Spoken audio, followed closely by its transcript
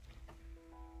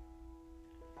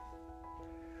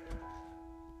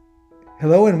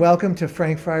Hello and welcome to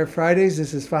Frankfire Fridays.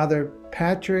 This is Father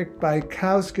Patrick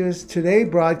Baikauskas, today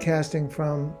broadcasting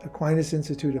from Aquinas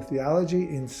Institute of Theology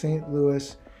in St.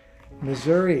 Louis,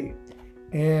 Missouri.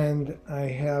 And I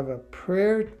have a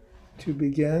prayer to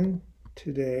begin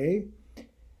today,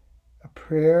 a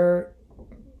prayer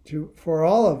for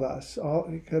all of us,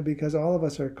 because all of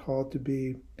us are called to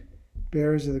be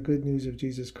bearers of the good news of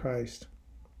Jesus Christ.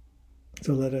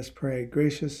 So let us pray.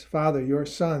 Gracious Father, your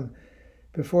Son,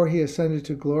 before he ascended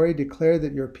to glory, declared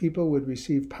that your people would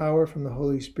receive power from the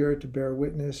Holy Spirit to bear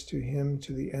witness to him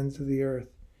to the ends of the earth.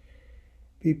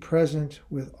 Be present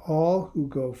with all who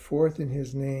go forth in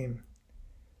his name.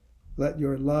 Let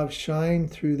your love shine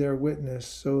through their witness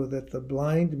so that the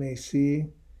blind may see,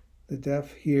 the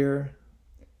deaf hear,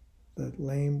 the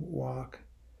lame walk,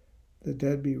 the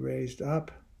dead be raised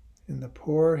up, and the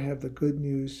poor have the good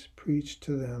news preached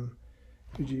to them,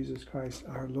 through Jesus Christ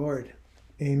our Lord.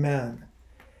 Amen.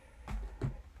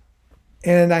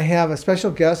 And I have a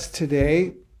special guest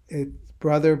today. It's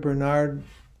Brother Bernard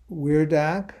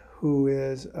Weirdak, who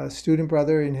is a student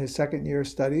brother in his second year of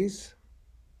studies.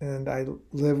 And I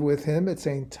live with him at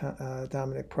St.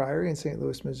 Dominic Priory in St.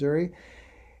 Louis, Missouri.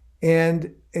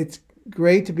 And it's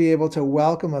great to be able to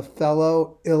welcome a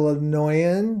fellow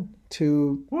Illinoisan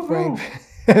to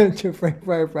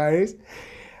Frankfire Fridays.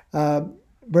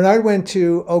 Bernard went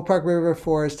to Oak Park River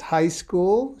Forest High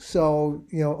School. So,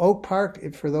 Oak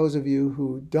Park, for those of you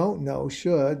who don't know,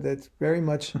 that's very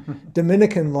much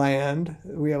Dominican land.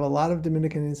 We have a lot of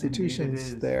Dominican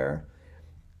institutions there.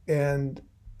 And,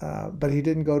 but he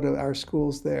didn't go to our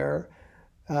schools there.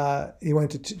 He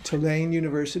went to Tulane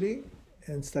University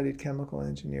and studied chemical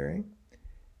engineering.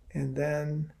 And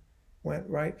then went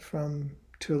right from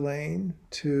Tulane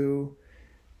to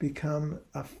become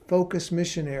a focus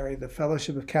missionary, the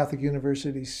Fellowship of Catholic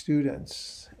University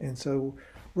Students. And so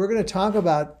we're going to talk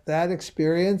about that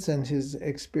experience and his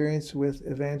experience with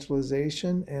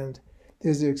evangelization and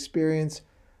his experience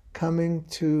coming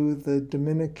to the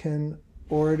Dominican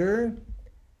order.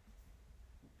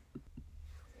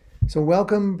 So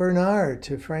welcome, Bernard,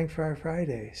 to Frankfire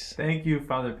Fridays. Thank you,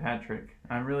 Father Patrick.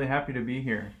 I'm really happy to be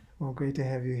here. Well, great to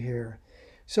have you here.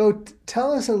 So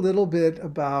tell us a little bit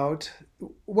about,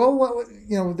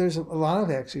 there's a lot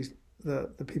of actually the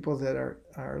people that are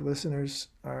our listeners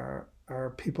are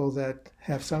people that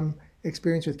have some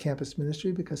experience with campus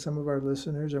ministry, because some of our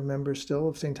listeners are members still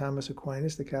of St. Thomas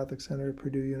Aquinas, the Catholic Center at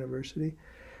Purdue University.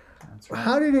 That's right.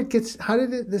 How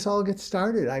did this all get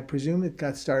started? I presume it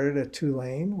got started at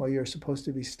Tulane while you're supposed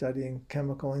to be studying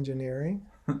chemical engineering.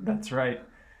 That's right.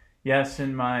 Yes,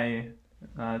 in my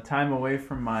time away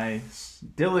from my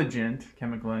diligent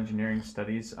chemical engineering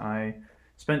studies, I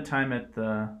spent time at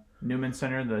the Newman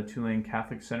Center, the Tulane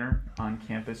Catholic Center on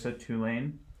campus at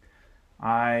Tulane.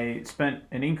 I spent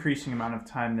an increasing amount of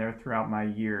time there throughout my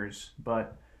years,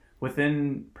 but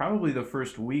within probably the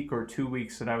first week or 2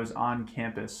 weeks that I was on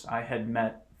campus, I had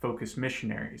met focus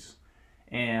missionaries.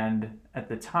 And at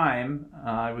the time,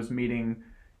 I was meeting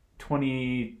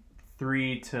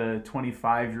 23 to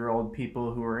 25-year-old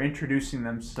people who were introducing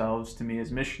themselves to me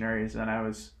as missionaries, and I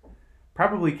was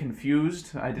probably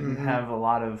confused. I didn't have a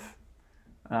lot of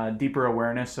deeper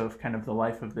awareness of kind of the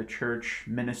life of the church,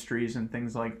 ministries, and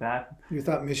things like that. You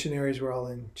thought missionaries were all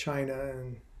in China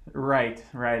and... Right.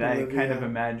 Bolivia. I kind of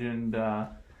imagined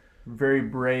very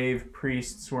brave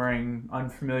priests wearing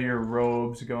unfamiliar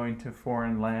robes, going to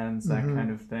foreign lands, that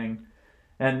kind of thing.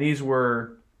 And these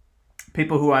were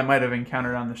people who I might have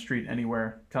encountered on the street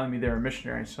anywhere telling me they were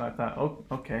missionaries. So I thought, oh,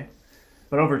 okay.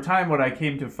 But over time, what I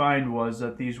came to find was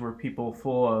that these were people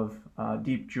full of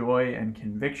deep joy and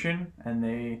conviction, and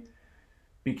they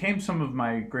became some of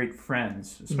my great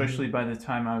friends, especially by the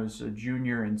time I was a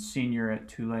junior and senior at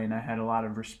Tulane. I had a lot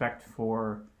of respect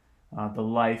for the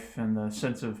life and the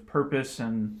sense of purpose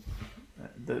and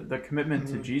the commitment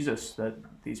to Jesus that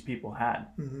these people had.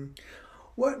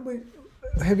 What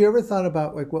have you ever thought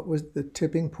about, what was the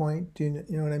tipping point? Do you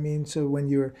know what I mean? So when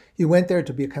you went there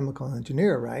to be a chemical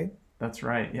engineer, right? That's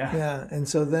right, yeah. Yeah, and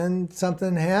so then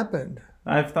something happened.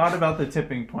 I've thought about the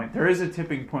tipping point. There is a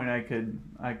tipping point I could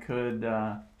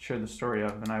share the story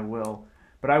of, and I will.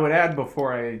 But I would add,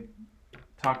 before I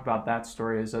talk about that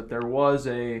story, is that there was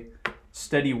a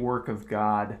steady work of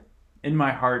God in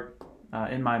my heart,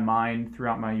 in my mind,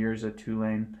 throughout my years at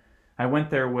Tulane. I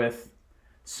went there with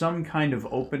some kind of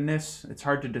openness. It's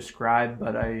hard to describe,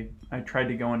 but I tried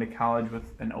to go into college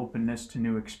with an openness to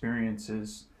new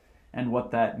experiences. And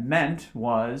what that meant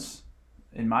was,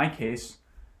 in my case,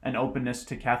 an openness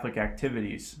to Catholic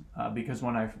activities, because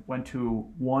when I went to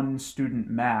one student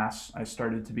mass, I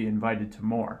started to be invited to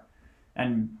more.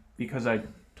 And because I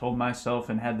told myself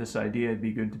and had this idea it'd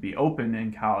be good to be open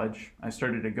in college, I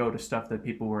started to go to stuff that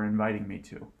people were inviting me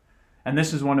to. And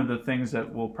this is one of the things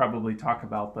that we'll probably talk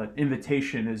about, but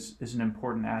invitation is an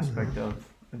important aspect of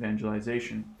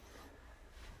evangelization.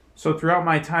 So throughout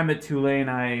my time at Tulane,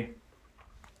 I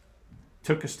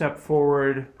took a step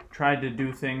forward, tried to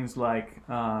do things like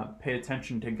pay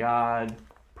attention to God,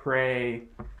 pray,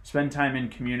 spend time in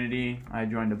community. I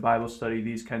joined a Bible study,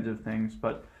 these kinds of things.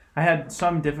 But I had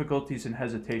some difficulties and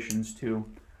hesitations too.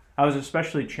 I was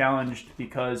especially challenged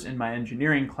because in my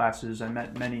engineering classes, I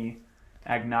met many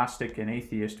agnostic and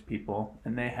atheist people,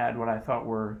 and they had what I thought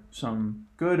were some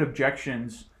good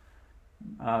objections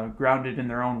grounded in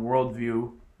their own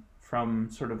worldview from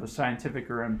sort of a scientific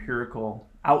or empirical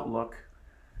outlook.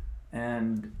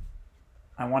 And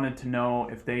I wanted to know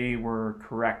if they were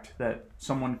correct, that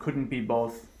someone couldn't be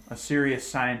both a serious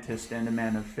scientist and a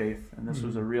man of faith. And this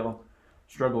was a real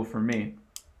struggle for me.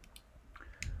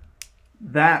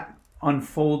 That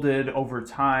unfolded over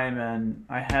time, and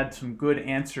I had some good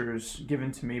answers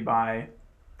given to me by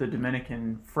the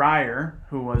Dominican friar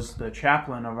who was the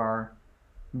chaplain of our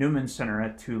Newman Center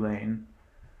at Tulane.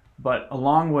 But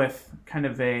along with kind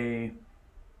of a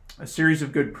series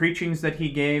of good preachings that he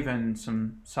gave and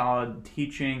some solid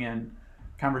teaching and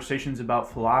conversations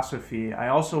about philosophy, I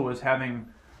also was having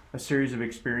a series of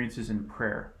experiences in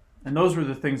prayer. And those were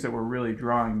the things that were really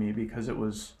drawing me, because it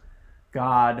was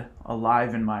God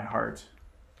alive in my heart,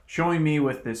 showing me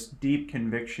with this deep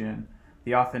conviction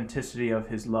the authenticity of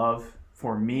his love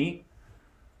for me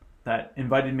that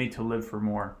invited me to live for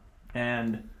more.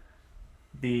 And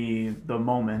the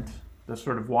moment, the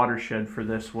sort of watershed for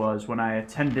this was when I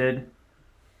attended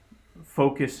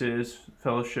Focus's,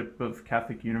 Fellowship of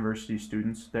Catholic University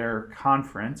Students, their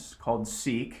conference called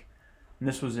Seek, and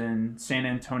this was in San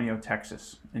Antonio,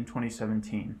 Texas in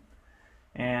 2017.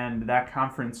 And that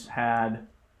conference had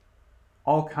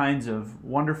all kinds of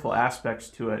wonderful aspects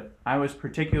to it. I was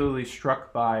particularly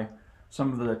struck by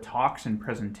some of the talks and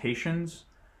presentations.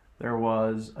 There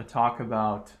was a talk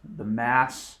about the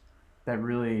Mass that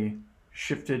really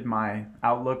shifted my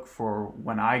outlook for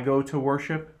when I go to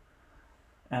worship.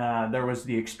 There was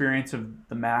the experience of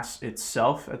the Mass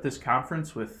itself at this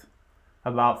conference with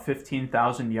about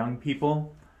 15,000 young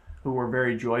people who were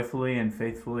very joyfully and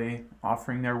faithfully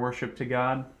offering their worship to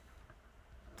God.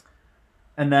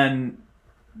 And then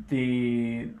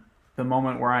the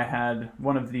moment where I had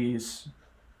one of these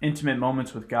intimate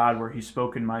moments with God where he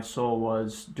spoke in my soul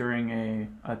was during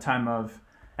a time of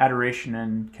adoration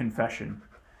and confession.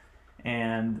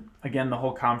 And again, the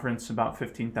whole conference, about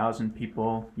 15,000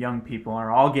 people, young people,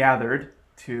 are all gathered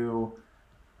to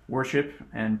worship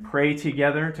and pray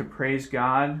together, to praise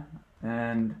God.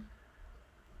 And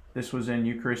this was in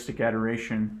Eucharistic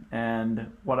adoration.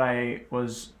 And what I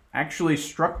was actually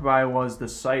struck by was the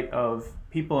sight of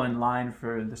people in line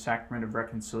for the sacrament of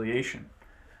reconciliation.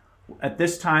 At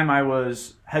this time, I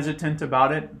was hesitant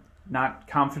about it, not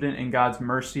confident in God's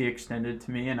mercy extended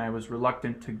to me, and I was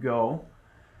reluctant to go.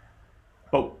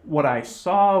 But what I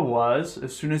saw was,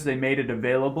 as soon as they made it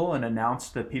available and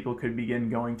announced that people could begin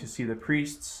going to see the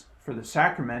priests for the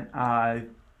sacrament,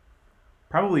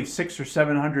 probably 600 or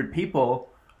 700 people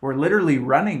were literally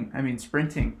running,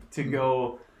 sprinting to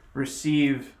go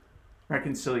receive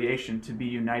reconciliation, to be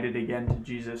united again to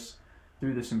Jesus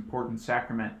through this important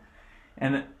sacrament.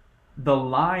 And the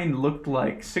line looked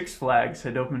like Six Flags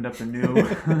had opened up a new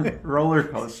roller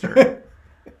coaster.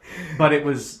 But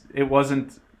it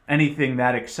wasn't anything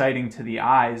that exciting to the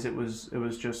eyes. It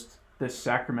was just this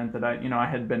sacrament that I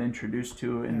had been introduced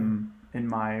to in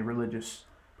my religious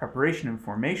preparation and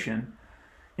formation.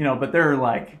 But they're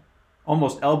like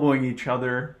almost elbowing each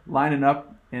other, lining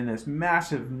up in this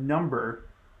massive number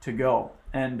to go.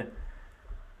 And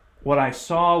what I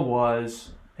saw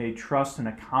was a trust and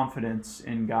a confidence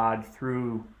in God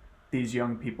through these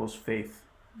young people's faith.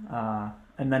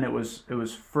 And then it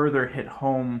was further hit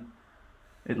home.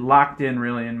 It locked in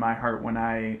really in my heart when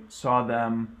I saw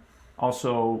them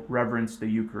also reverence the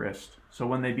Eucharist. So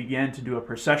when they began to do a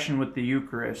procession with the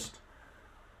Eucharist,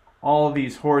 all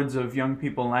these hordes of young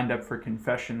people lined up for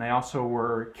confession. They also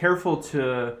were careful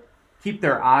to keep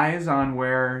their eyes on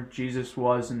where Jesus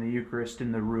was in the Eucharist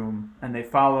in the room, and they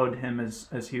followed him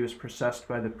as he was processed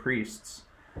by the priests.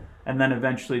 And then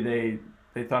eventually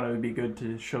they thought it would be good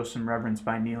to show some reverence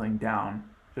by kneeling down,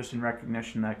 just in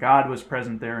recognition that God was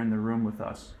present there in the room with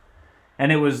us.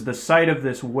 And it was the sight of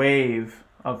this wave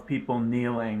of people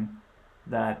kneeling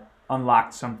that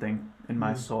unlocked something in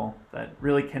my soul, that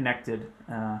really connected,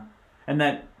 and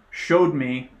that showed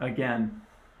me, again,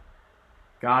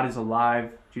 God is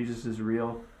alive, Jesus is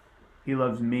real, he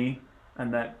loves me,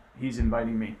 and that he's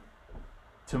inviting me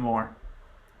to more.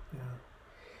 Yeah.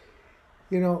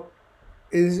 You know,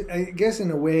 is I guess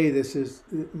in a way this is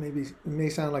maybe it may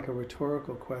sound like a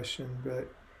rhetorical question, but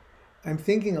I'm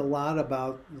thinking a lot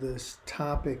about this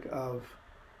topic of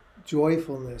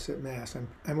joyfulness at Mass.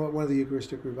 I'm one of the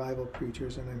Eucharistic Revival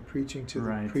preachers, and I'm preaching to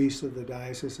the priests of the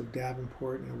Diocese of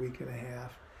Davenport in a week and a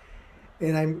half.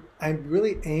 And I'm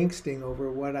really angsting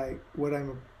over what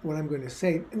I'm going to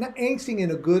say. Not angsting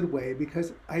in a good way,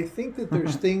 because I think that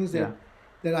there's things that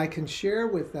I can share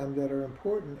with them that are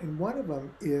important. And one of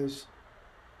them is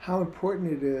how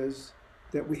important it is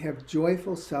that we have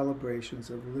joyful celebrations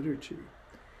of liturgy.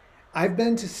 I've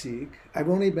been to Seek. I've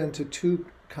only been to 2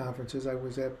 conferences. I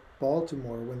was at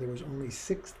Baltimore when there was only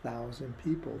 6,000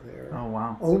 people there. Oh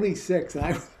wow! Only 6, and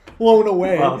I was blown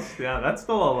away. Well, yeah, that's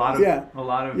still a lot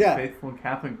of faithful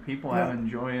Catholic people having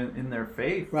joy in their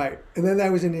faith. Right, and then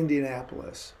I was in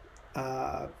Indianapolis,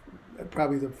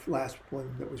 probably the last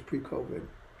one that was pre-COVID,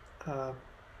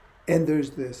 and there's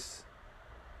this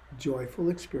joyful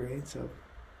experience of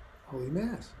Holy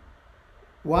Mass.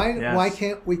 Why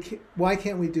can't we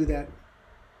do that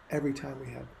every time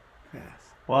we have Mass?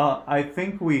 Well, I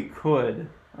think we could.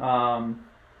 There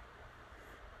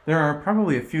are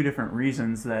probably a few different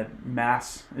reasons that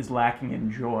Mass is lacking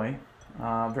in joy.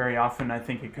 Very often I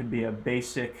think it could be a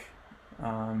basic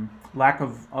lack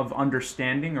of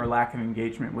understanding or lack of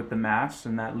engagement with the Mass,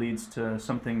 and that leads to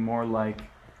something more like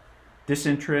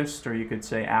disinterest, or you could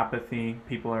say apathy.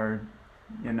 People are,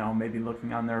 maybe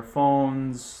looking on their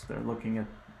phones, they're looking at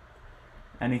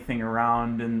anything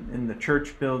around in the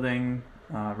church building,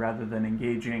 rather than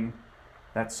engaging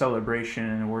that celebration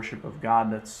and worship of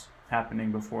God that's happening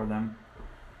before them.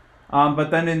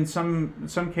 But then in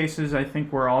some cases, I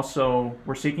think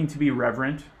we're seeking to be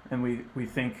reverent, and we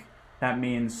think that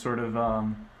means sort of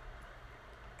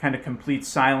kind of complete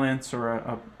silence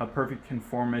or a perfect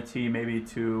conformity maybe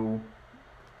to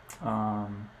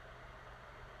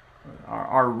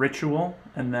our ritual,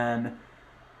 and then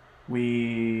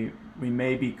we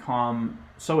may become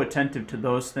so attentive to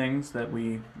those things that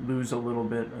we lose a little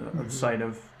bit of sight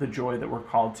of the joy that we're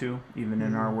called to, even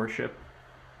in our worship.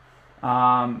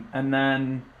 And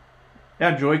then,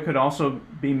 joy could also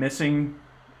be missing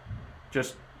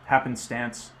just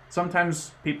happenstance.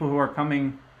 Sometimes people who are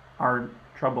coming are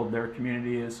troubled. Their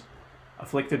community is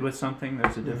afflicted with something.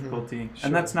 There's a difficulty. Sure.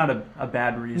 And that's not a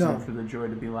bad reason for the joy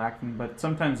to be lacking, but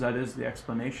sometimes that is the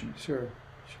explanation. Sure.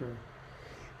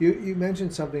 You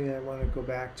mentioned something that I want to go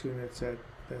back to, and it's that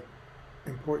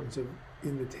importance of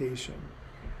invitation.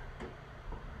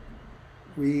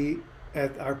 We,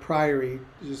 at our priory,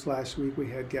 just last week, we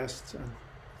had guests on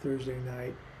Thursday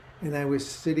night, and I was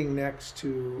sitting next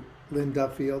to Lynn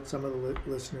Duffield. Some of the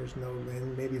listeners know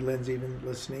Lynn, maybe Lynn's even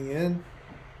listening in,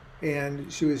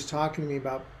 and she was talking to me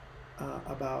about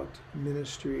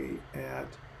ministry at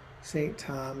St.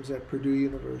 Tom's at Purdue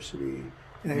University.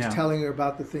 And I was telling her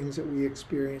about the things that we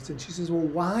experienced, and she says, "Well,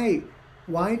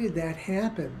 why did that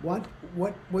happen? What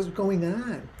was going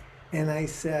on?" And I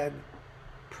said,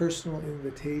 "Personal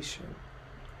invitation."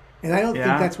 And I don't think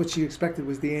that's what she expected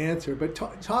was the answer. But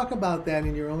talk about that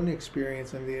in your own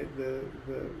experience and the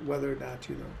whether or not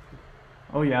you know.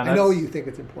 Oh yeah, I know you think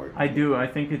it's important. I do. I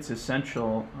think it's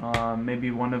essential. Maybe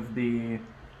one of the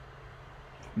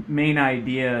main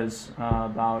ideas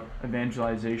about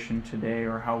evangelization today,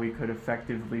 or how we could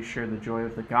effectively share the joy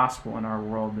of the gospel in our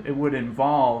world, it would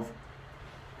involve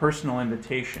personal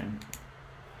invitation.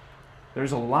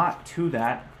 There's a lot to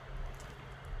that.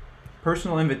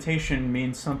 Personal invitation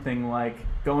means something like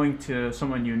going to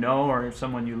someone you know or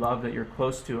someone you love that you're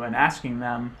close to and asking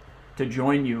them to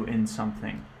join you in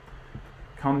something.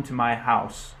 Come to my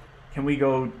house. Can we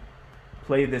go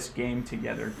play this game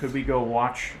together? Could we go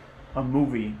watch a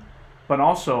movie? But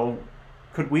also,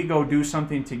 could we go do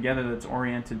something together that's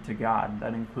oriented to God?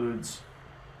 That includes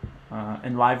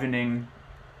enlivening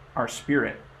our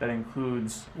spirit. That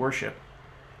includes worship.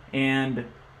 And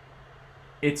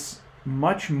it's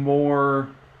much more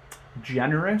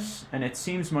generous, and it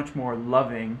seems much more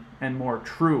loving and more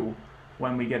true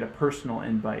when we get a personal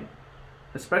invite,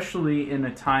 especially in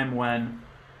a time when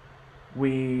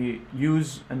we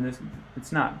use, and this,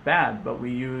 it's not bad, but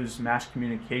we use mass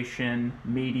communication,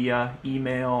 media,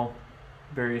 email,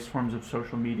 various forms of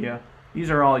social media.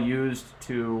 These are all used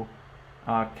to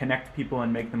connect people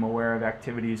and make them aware of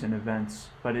activities and events.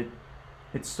 But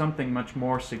it's something much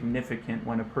more significant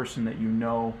when a person that you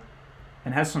know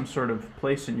and has some sort of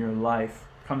place in your life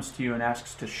comes to you and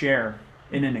asks to share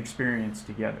in an experience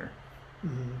together.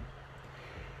 Mm-hmm.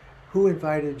 Who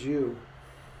invited you?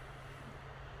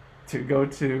 To go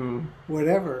to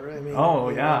whatever. I mean,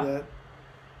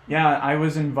 yeah, I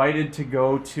was invited to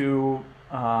go to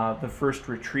the first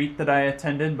retreat that I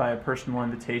attended by a personal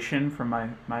invitation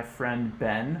from my friend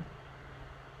Ben.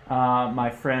 My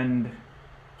friend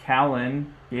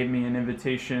Callan gave me an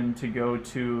invitation to go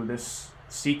to this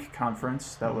Sikh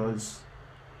conference that was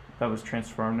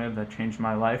transformative, that changed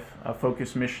my life. A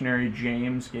Focus missionary,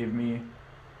 James, gave me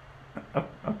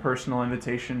a personal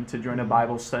invitation to join a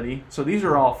Bible study. So these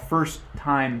are all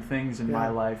first-time things in my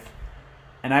life,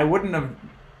 and I wouldn't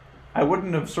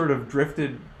have sort of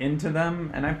drifted into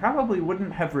them, and I probably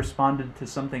wouldn't have responded to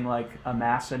something like a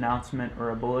mass announcement or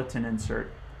a bulletin insert,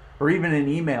 or even an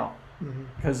email,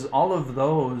 because all of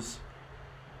those,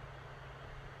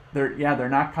 they're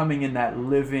not coming in that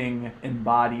living,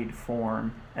 embodied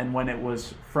form. And when it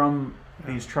was from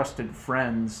these trusted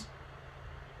friends,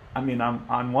 I mean,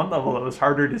 on one level, it was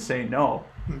harder to say no.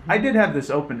 I did have this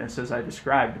openness, as I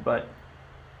described, but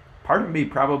part of me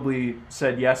probably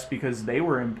said yes because they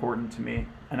were important to me,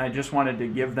 and I just wanted to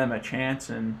give them a chance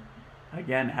and,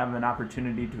 again, have an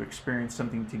opportunity to experience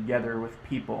something together with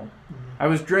people. I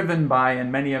was driven by,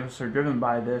 and many of us are driven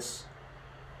by, this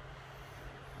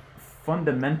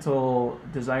fundamental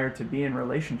desire to be in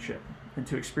relationship and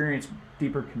to experience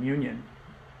deeper communion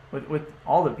with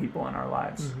all the people in our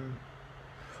lives.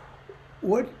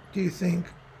 What do you think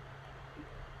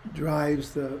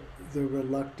drives the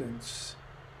reluctance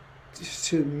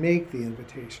to make the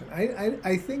invitation?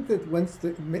 I think that once the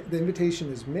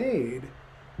invitation is made,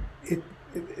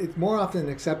 it's more often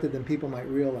accepted than people might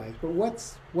realize. But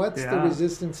what's the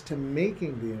resistance to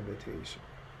making the invitation?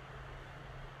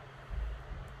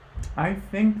 I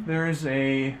think there's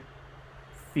a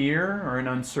fear or an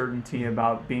uncertainty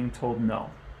about being told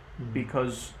no,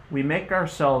 because we make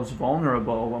ourselves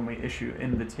vulnerable when we issue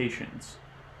invitations.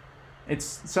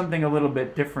 It's something a little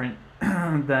bit different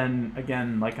than,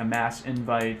 again, like a mass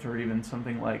invite, or even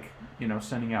something like,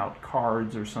 sending out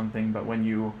cards or something. But when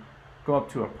you go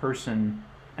up to a person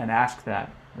and ask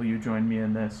that, will you join me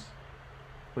in this?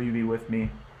 Will you be with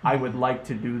me? I would like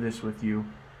to do this with you.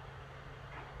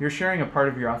 You're sharing a part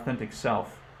of your authentic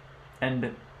self.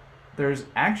 And there's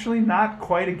actually not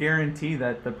quite a guarantee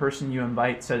that the person you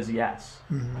invite says yes.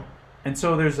 And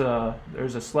so there's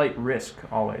a slight risk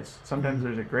always. Sometimes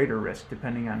there's a greater risk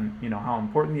depending on how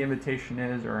important the invitation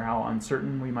is or how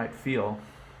uncertain we might feel.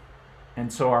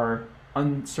 And so our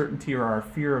uncertainty or our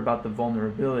fear about the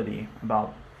vulnerability,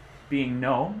 about being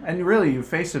no, and really you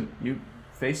face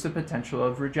the potential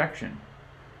of rejection.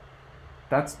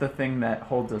 That's the thing that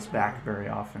holds us back very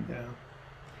often. Yeah.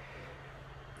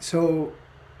 So,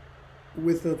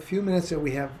 with the few minutes that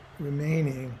we have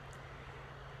remaining,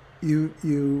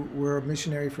 you were a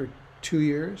missionary for 2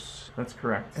 years? That's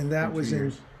correct. And that was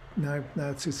now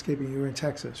it's escaping, you were in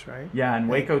Texas, right? Yeah, in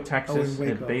Waco, Texas, in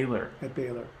Waco, at Baylor. At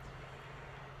Baylor.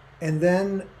 And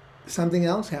then something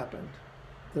else happened.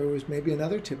 There was maybe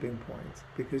another tipping point,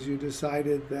 because you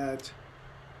decided that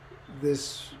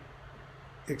this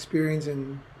experience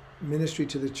in ministry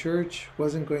to the church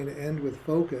wasn't going to end with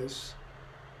Focus.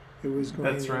 It was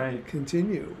going to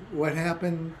continue. What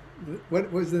happened?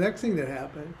 What was the next thing that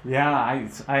happened? Yeah,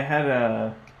 I had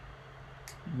a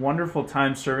wonderful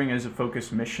time serving as a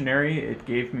Focus missionary. It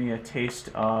gave me a taste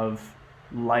of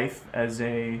life as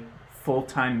a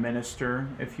full-time minister,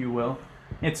 if you will.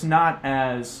 It's not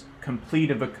as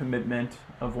complete of a commitment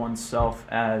of oneself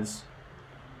as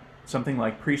something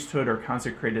like priesthood or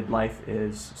consecrated life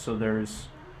is. So there's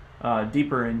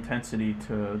deeper intensity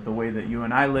to the way that you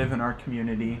and I live in our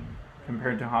community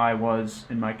compared to how I was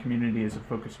in my community as a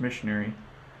Focus missionary.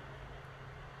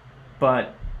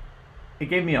 But it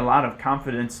gave me a lot of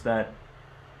confidence that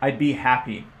I'd be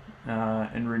happy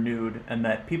and renewed, and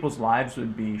that people's lives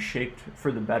would be shaped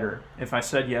for the better if I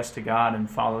said yes to God and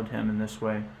followed Him in this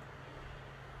way.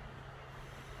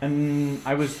 And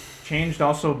I was changed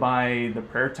also by the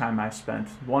prayer time I spent.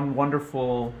 One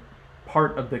wonderful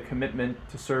part of the commitment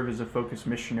to serve as a Focus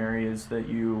missionary is that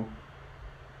you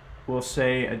will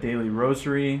say a daily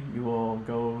rosary. You will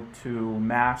go to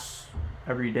Mass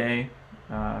every day,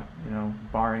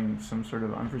 barring some sort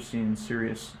of unforeseen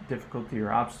serious difficulty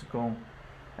or obstacle,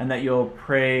 and that you'll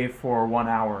pray for 1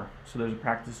 hour. So there's a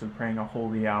practice of praying a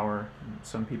holy hour.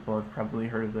 Some people have probably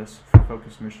heard of this for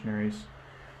Focus missionaries.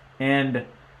 And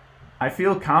I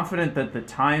feel confident that the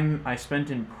time I spent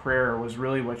in prayer was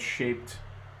really what shaped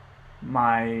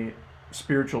my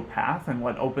spiritual path and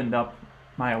what opened up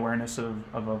my awareness of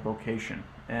a vocation.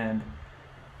 And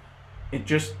it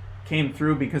just came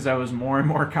through because I was more and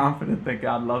more confident that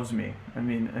God loves me. I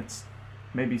mean, it's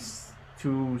maybe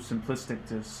too simplistic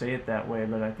to say it that way,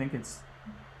 but I think it's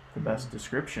the best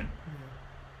description.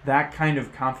 That kind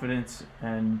of confidence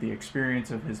and the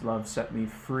experience of His love set me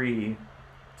free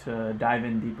to dive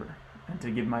in deeper and to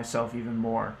give myself even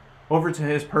more over to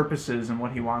his purposes and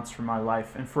what he wants for my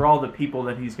life and for all the people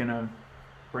that he's going to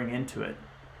bring into it.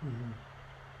 Mm-hmm.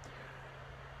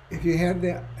 If you had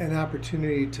an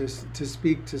opportunity to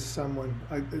speak to someone,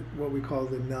 what we call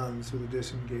the nuns or the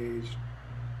disengaged,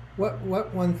 what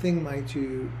one thing might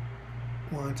you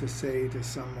want to say to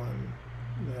someone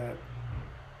that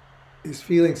is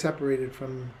feeling separated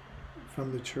from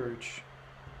the church?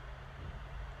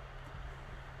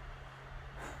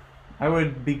 I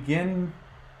would begin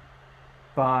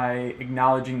by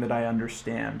acknowledging that I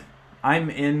understand. I'm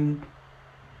in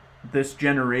this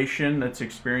generation that's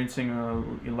experiencing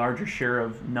a larger share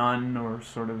of nun, or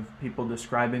sort of people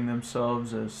describing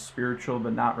themselves as spiritual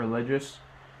but not religious.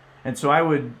 And so I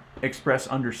would express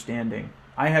understanding.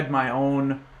 I had my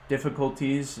own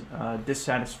difficulties,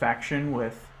 dissatisfaction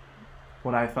with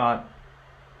what I thought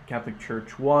the Catholic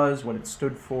Church was, what it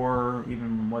stood for,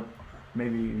 even what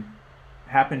maybe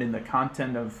happened in the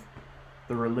content of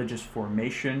the religious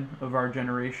formation of our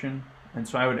generation. And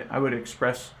so I would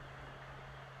express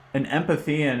an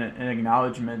empathy and an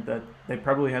acknowledgement that they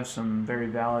probably have some very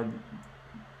valid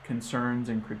concerns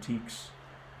and critiques.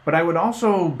 But I would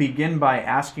also begin by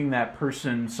asking that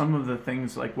person some of the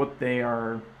things, like what they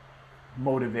are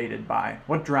motivated by,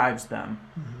 what drives them,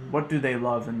 Mm-hmm. what do they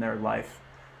love in their life.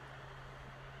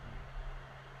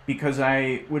 Because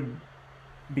I would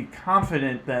be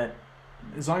confident that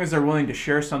as long as they're willing to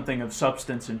share something of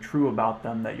substance and true about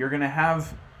them, that you're going to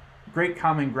have great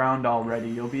common ground already.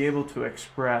 You'll be able to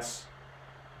express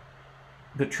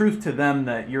the truth to them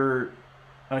that you're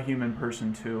a human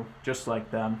person too, just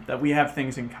like them, that we have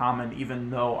things in common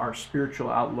even though our spiritual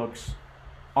outlooks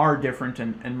are different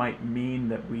and might mean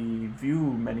that we view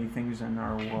many things in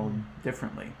our world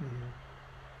differently.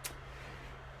 Mm-hmm.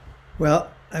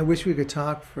 Well, I wish we could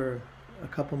talk for a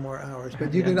couple more hours,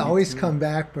 but you Yeah, can me always too. come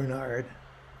back, Bernard.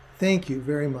 Thank you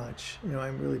very much.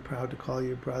 I'm really proud to call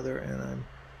you brother, and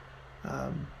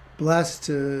I'm blessed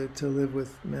to live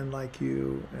with men like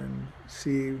you and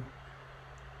see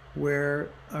where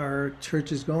our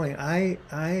church is going. I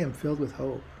am filled with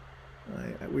hope.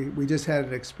 We just had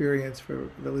an experience for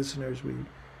the listeners. We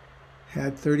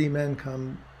had 30 men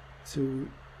come to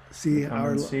see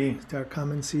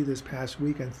come and see this past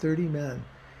weekend. 30 men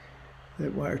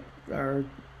that are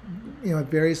at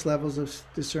various levels of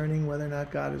discerning whether or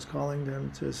not God is calling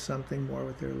them to something more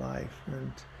with their life,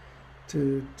 and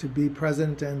to be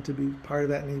present and to be part of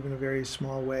that in even a very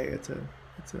small way. It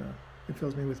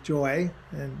fills me with joy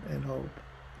and hope.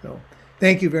 So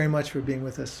thank you very much for being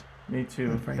with us. Me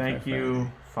too. on Frank Thank Friday.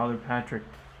 you, Father Patrick.